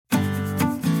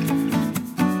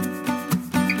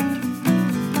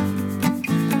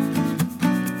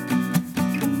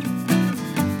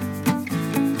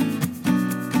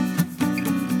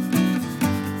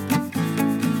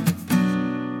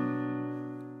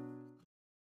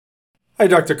Hi,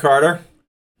 Dr. Carter.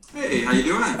 Hey, how you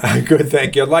doing? Good,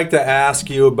 thank you. I'd like to ask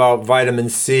you about vitamin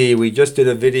C. We just did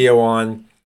a video on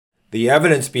the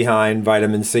evidence behind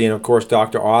vitamin C, and of course,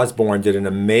 Dr. Osborne did an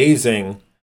amazing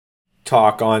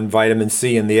talk on vitamin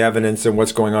C and the evidence and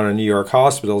what's going on in New York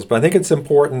hospitals. But I think it's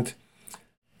important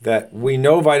that we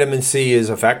know vitamin C is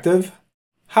effective.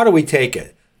 How do we take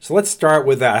it? So let's start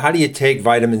with that. How do you take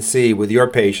vitamin C with your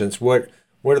patients? What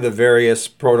are the various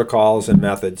protocols and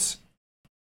methods?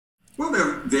 Well, there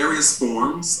are various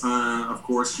forms. Of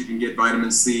course, you can get vitamin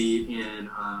C in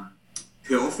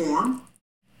pill form,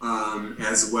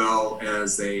 as well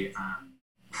as a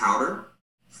powder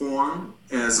form,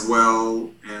 as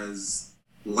well as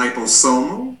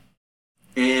liposomal,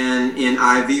 and in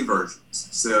IV versions.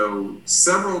 So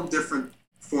several different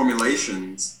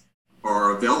formulations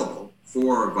are available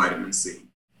for vitamin C.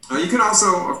 You can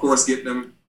also, of course, get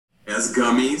them as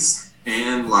gummies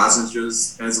and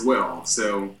lozenges as well.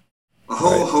 So a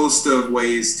whole host of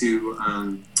ways to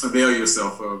avail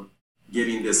yourself of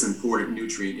getting this important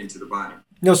nutrient into the body.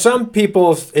 Some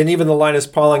people, and even the Linus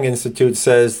Pauling Institute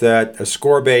says that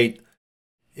ascorbate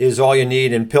is all you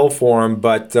need in pill form,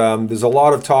 but there's a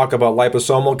lot of talk about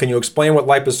liposomal. Can you explain what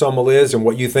liposomal is and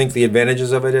what you think the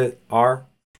advantages of it are?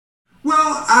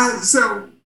 Well, so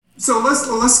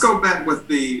let's go back with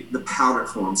the powder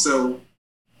form. So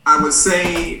I would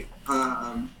say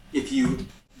if you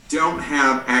don't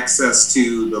have access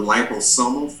to the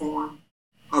liposomal form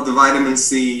of the vitamin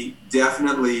C,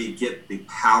 definitely get the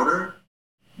powder,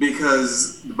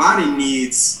 because the body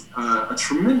needs a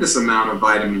tremendous amount of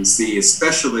vitamin C,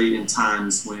 especially in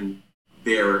times when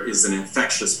there is an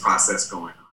infectious process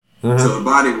going on. Mm-hmm. So the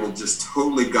body will just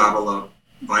totally gobble up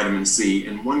vitamin C,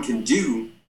 and one can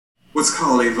do what's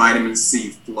called a vitamin C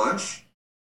flush.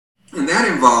 And that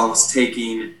involves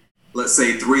taking, let's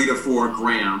say, 3 to 4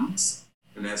 grams,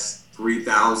 and that's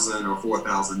 3,000 or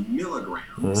 4,000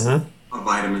 milligrams of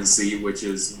vitamin C, which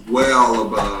is well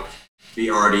above the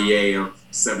RDA of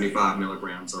 75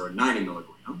 milligrams or 90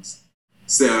 milligrams.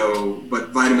 So, but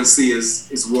vitamin C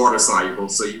is water soluble,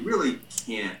 so you really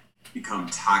can't become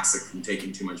toxic from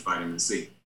taking too much vitamin C.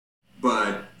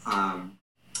 But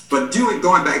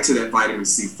going back to that vitamin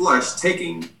C flush,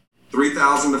 taking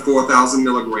 3,000 to 4,000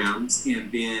 milligrams,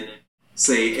 and then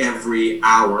say every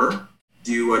hour,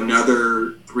 do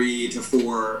another 3 to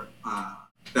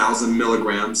 4,000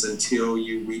 milligrams until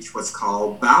you reach what's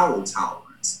called bowel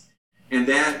tolerance. And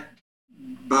that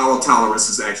bowel tolerance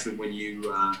is actually when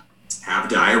you have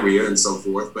diarrhea and so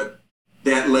forth, but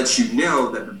that lets you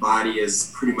know that the body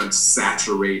is pretty much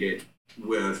saturated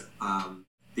with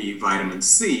the vitamin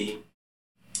C.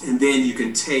 And then you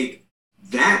can take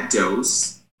that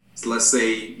dose, so let's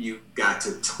say you got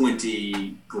to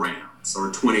 20 grams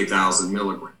or 20,000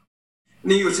 milligrams. And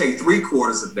then you would take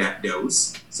 3/4 of that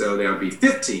dose, so that would be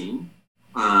 15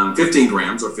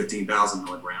 grams or 15,000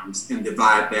 milligrams, and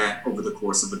divide that over the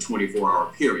course of a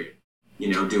 24-hour period,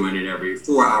 doing it every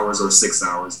 4 hours or 6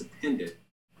 hours, dependent,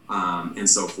 and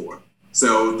so forth.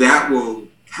 So that will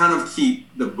kind of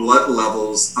keep the blood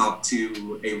levels up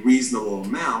to a reasonable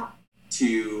amount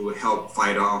to help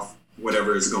fight off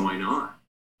whatever is going on.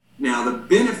 Now, the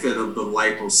benefit of the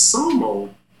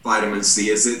liposomal vitamin C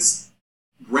is it's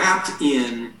wrapped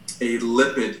in a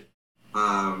lipid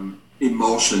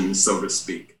emulsion, so to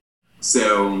speak.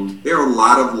 So there are a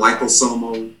lot of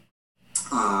liposomal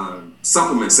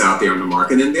supplements out there on the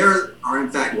market, and there are,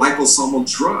 in fact,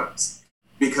 liposomal drugs,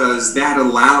 because that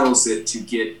allows it to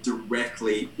get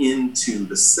directly into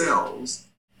the cells,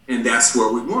 and that's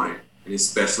where we want it. And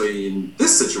especially in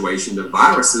this situation, the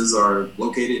viruses are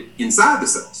located inside the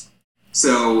cells.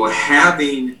 So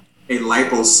having a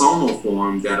liposomal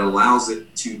form that allows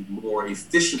it to more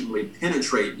efficiently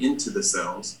penetrate into the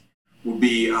cells will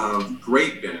be of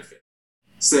great benefit.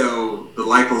 So the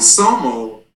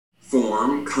liposomal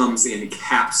form comes in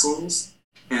capsules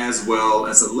as well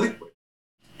as a liquid.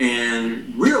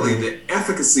 And really the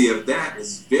efficacy of that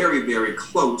is very, very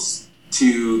close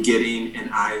to getting an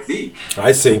IV.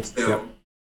 I see. So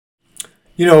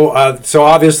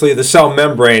obviously the cell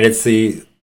membrane, it's the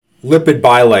lipid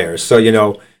bilayers. So,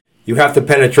 you have to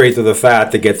penetrate through the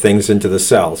fat to get things into the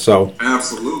cell. So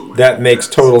absolutely, that makes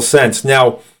total sense.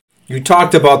 Now, you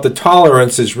talked about the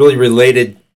tolerance is really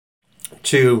related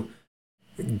to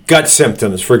gut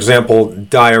symptoms, for example,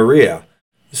 diarrhea.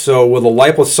 So will the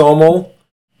liposomal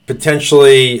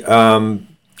potentially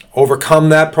overcome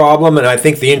that problem? And I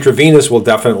think the intravenous will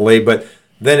definitely, but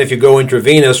then if you go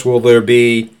intravenous, will there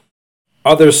be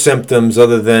other symptoms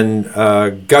other than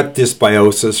gut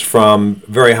dysbiosis from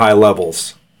very high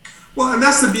levels? Well, and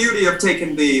that's the beauty of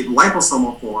taking the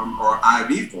liposomal form or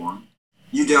IV form.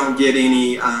 You don't get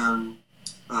any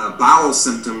bowel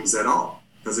symptoms at all.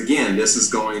 Because again, this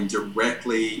is going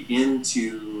directly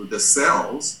into the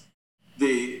cells.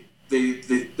 The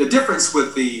difference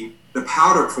with the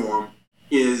powdered form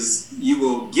is you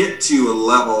will get to a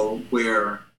level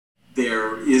where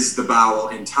there is the bowel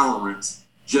intolerance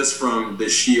just from the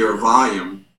sheer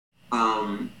volume.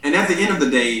 And at the end of the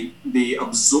day, the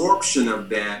absorption of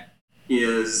that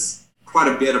is quite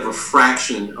a bit of a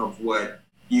fraction of what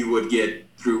you would get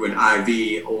through an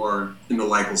IV or in the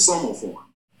liposomal form.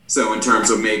 So in terms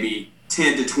of maybe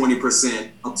 10 to 20%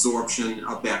 absorption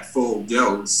of that full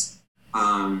dose,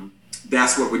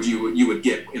 that's what you would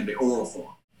get in the oral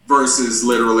form versus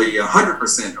literally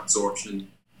 100%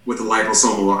 absorption with the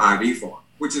liposomal or IV form,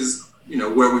 which is,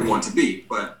 where we want to be.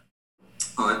 But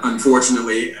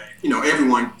unfortunately,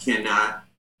 everyone cannot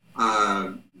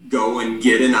go and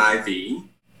get an IV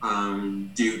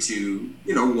due to,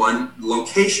 one,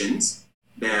 locations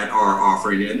that are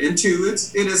offering it, and two,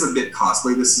 it is a bit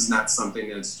costly. This is not something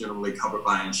that's generally covered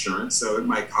by insurance, so it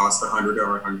might cost $100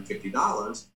 or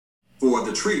 $150 for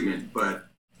the treatment, but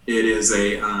it is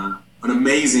an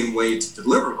amazing way to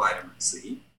deliver vitamin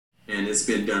C, and it's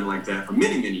been done like that for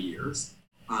many, many years.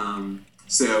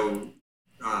 So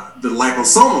the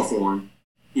liposomal form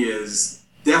is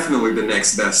definitely the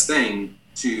next best thing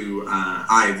to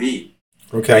IV.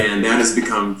 Okay. And that has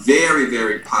become very,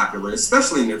 very popular,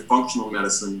 especially in the functional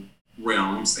medicine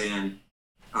realms. And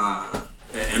a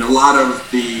lot of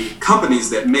the companies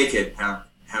that make it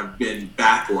have been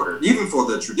back ordered, even for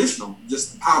the traditional,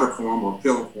 just powder form or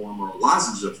pill form or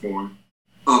lozenge form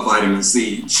of vitamin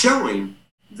C, showing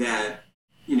that,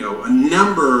 a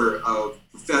number of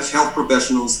health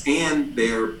professionals and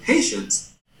their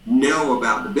patients know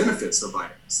about the benefits of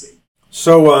vitamin C.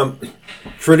 So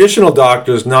traditional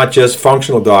doctors, not just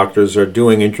functional doctors, are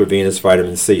doing intravenous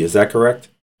vitamin C. Is that correct?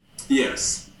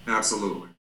 Yes, absolutely.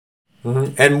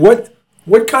 Mm-hmm. And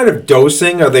what kind of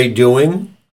dosing are they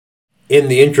doing in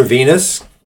the intravenous?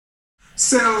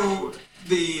 So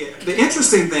the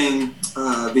interesting thing,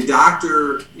 the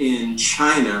doctor in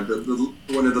China,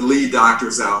 one of the lead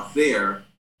doctors out there,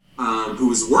 who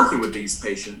is working with these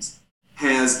patients,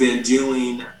 has been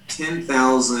doing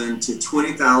 10,000 to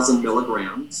 20,000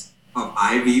 milligrams of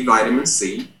IV vitamin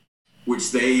C,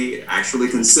 which they actually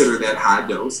consider that high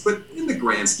dose, but in the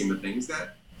grand scheme of things,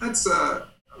 that's a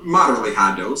moderately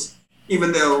high dose,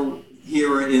 even though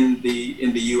here in the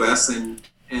U.S. and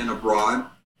abroad,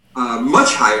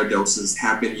 much higher doses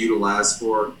have been utilized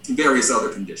for various other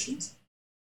conditions.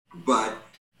 But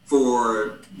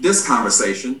for this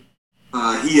conversation,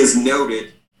 he has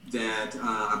noted that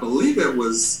I believe it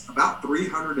was about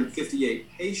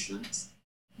 358 patients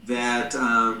that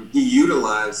he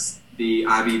utilized the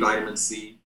IV vitamin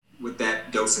C with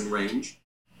that dosing range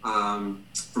from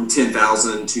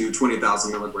 10,000 to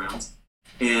 20,000 milligrams.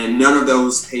 And none of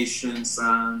those patients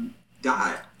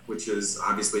died, which is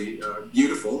obviously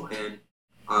beautiful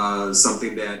and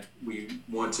something that we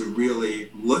want to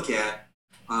really look at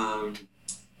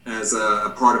as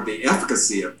a part of the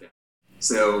efficacy of that.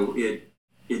 So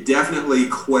it definitely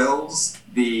quells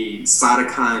the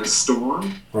cytokine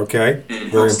storm. Okay. And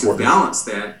helps to balance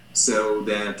that so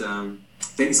that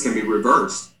things can be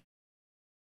reversed.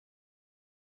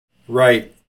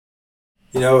 Right.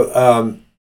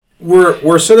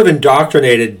 We're sort of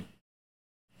indoctrinated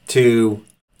to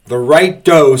the right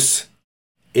dose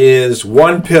is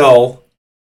one pill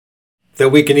that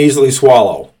we can easily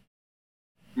swallow.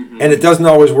 Mm-hmm. And it doesn't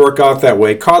always work out that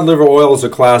way. Cod liver oil is a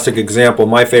classic example,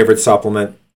 my favorite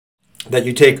supplement, that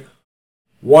you take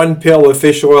one pill of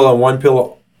fish oil and one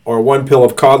pill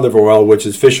of cod liver oil, which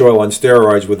is fish oil on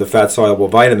steroids with the fat-soluble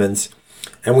vitamins,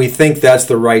 and we think that's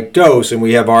the right dose, and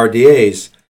we have RDAs.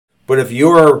 But if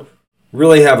you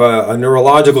really have a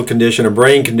neurological condition, a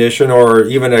brain condition, or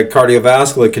even a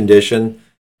cardiovascular condition,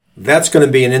 that's going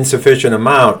to be an insufficient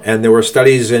amount. And there were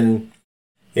studies in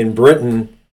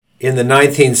Britain in the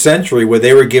 19th century where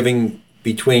they were giving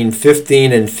between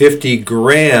 15 and 50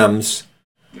 grams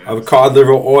of cod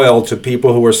liver oil to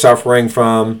people who were suffering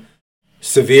from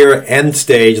severe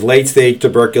end-stage, late-stage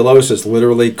tuberculosis,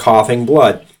 literally coughing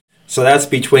blood. So that's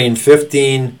between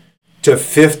 15 to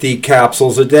 50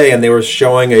 capsules a day, and they were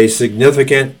showing a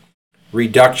significant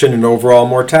reduction in overall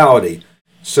mortality.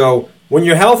 So when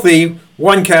you're healthy,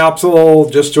 one capsule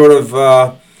just sort of,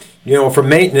 for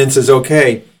maintenance is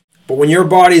okay. But when your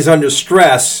body's under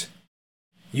stress,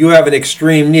 you have an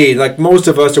extreme need. Like most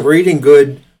of us, if we're eating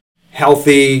good,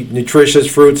 healthy,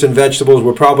 nutritious fruits and vegetables,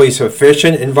 we're probably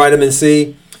sufficient in vitamin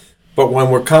C. But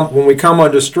when we come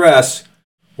under stress,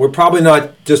 we're probably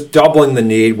not just doubling the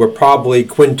need. We're probably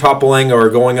quintupling or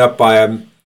going up by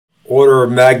order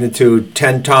of magnitude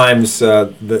 10 times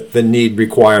the need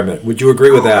requirement. Would you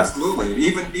agree with that? Absolutely.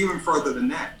 Even further than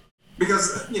that.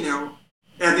 Because,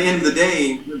 at the end of the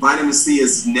day, vitamin C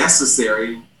is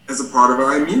necessary as a part of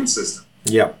our immune system.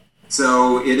 Yeah.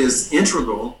 So it is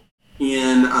integral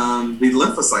in the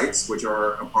lymphocytes, which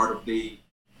are a part of the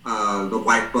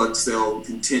white blood cell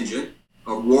contingent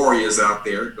of warriors out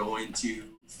there going to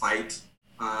fight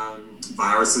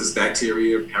viruses,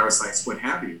 bacteria, parasites, what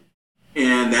have you.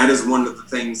 And that is one of the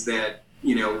things that,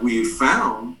 we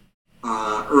found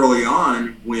early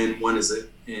on when one is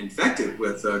infected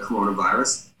with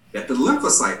coronavirus, that the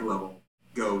lymphocyte level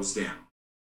goes down.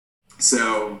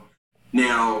 So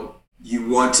now you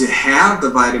want to have the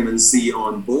vitamin C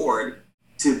on board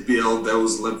to build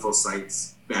those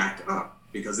lymphocytes back up,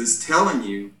 because it's telling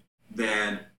you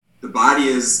that the body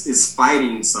is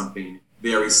fighting something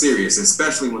very serious,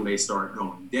 especially when they start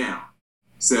going down.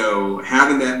 So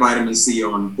having that vitamin C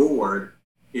on board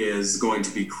is going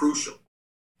to be crucial.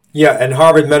 Yeah, and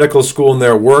Harvard Medical School in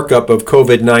their workup of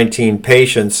COVID-19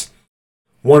 patients,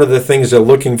 one of the things they're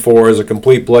looking for is a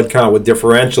complete blood count with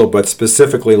differential, but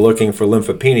specifically looking for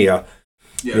lymphopenia,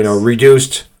 Yes.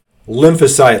 Reduced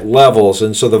lymphocyte levels.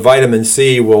 And so the vitamin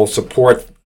C will support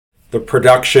the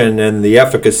production and the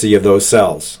efficacy of those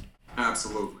cells.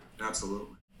 Absolutely.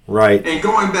 Right. And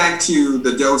going back to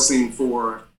the dosing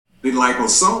for the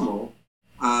liposomal,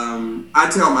 I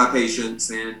tell my patients,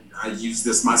 and I use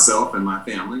this myself and my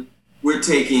family, we're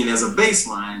taking as a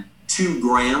baseline 2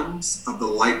 grams of the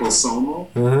liposomal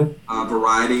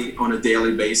variety on a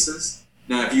daily basis.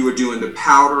 Now, if you were doing the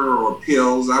powder or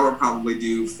pills, I would probably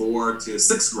do 4 to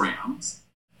 6 grams,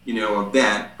 of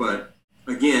that. But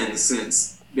again,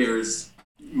 since there's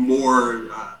more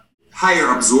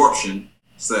higher absorption,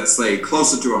 so let's say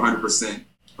closer to 100%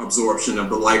 absorption of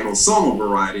the liposomal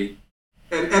variety,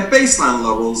 at baseline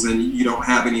levels, and you don't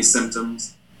have any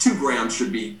symptoms, 2 grams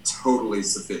should be totally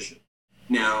sufficient.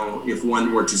 Now, if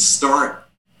one were to start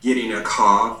getting a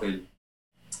cough and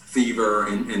fever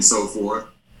and so forth,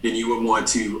 then you would want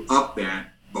to up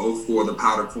that, both for the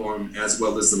powder form as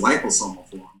well as the liposomal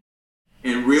form,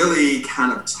 and really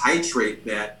kind of titrate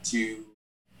that to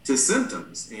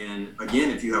symptoms. And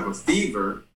again, if you have a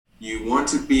fever, you want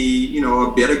to be,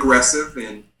 a bit aggressive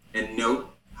and note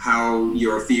how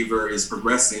your fever is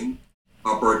progressing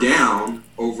up or down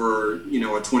over, a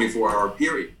 24-hour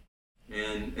period.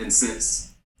 And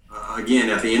since, again,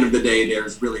 at the end of the day,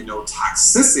 there's really no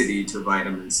toxicity to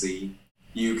vitamin C,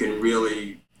 you can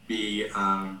really be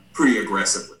pretty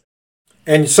aggressive with it.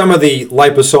 And some of the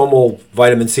liposomal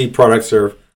vitamin C products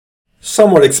are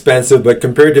somewhat expensive, but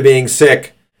compared to being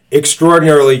sick,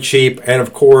 extraordinarily cheap. And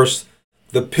of course,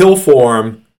 the pill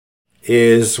form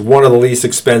is one of the least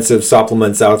expensive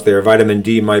supplements out there. Vitamin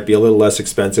D might be a little less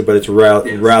expensive, but it's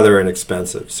rather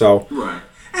inexpensive. So right.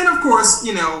 And of course,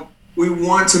 we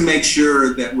want to make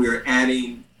sure that we're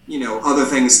adding, other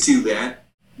things to that,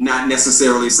 not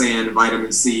necessarily saying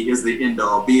vitamin C is the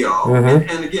end-all, be-all.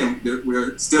 And again,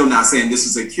 we're still not saying this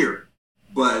is a cure,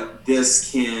 but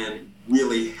this can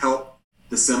really help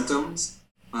the symptoms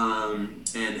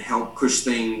and help push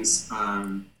things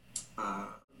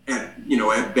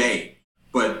at bay.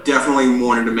 But definitely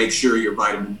wanted to make sure your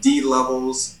vitamin D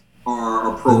levels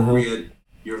are appropriate,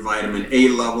 your vitamin A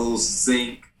levels,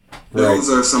 zinc. Those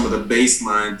are some of the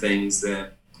baseline things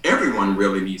that everyone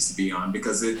really needs to be on,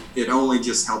 because it only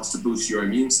just helps to boost your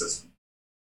immune system.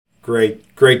 Great,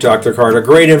 Dr. Carter.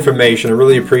 Great information. I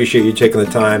really appreciate you taking the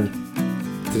time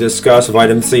to discuss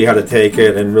vitamin C, how to take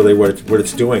it, and really what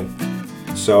it's doing.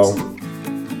 So,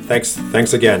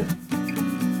 thanks again.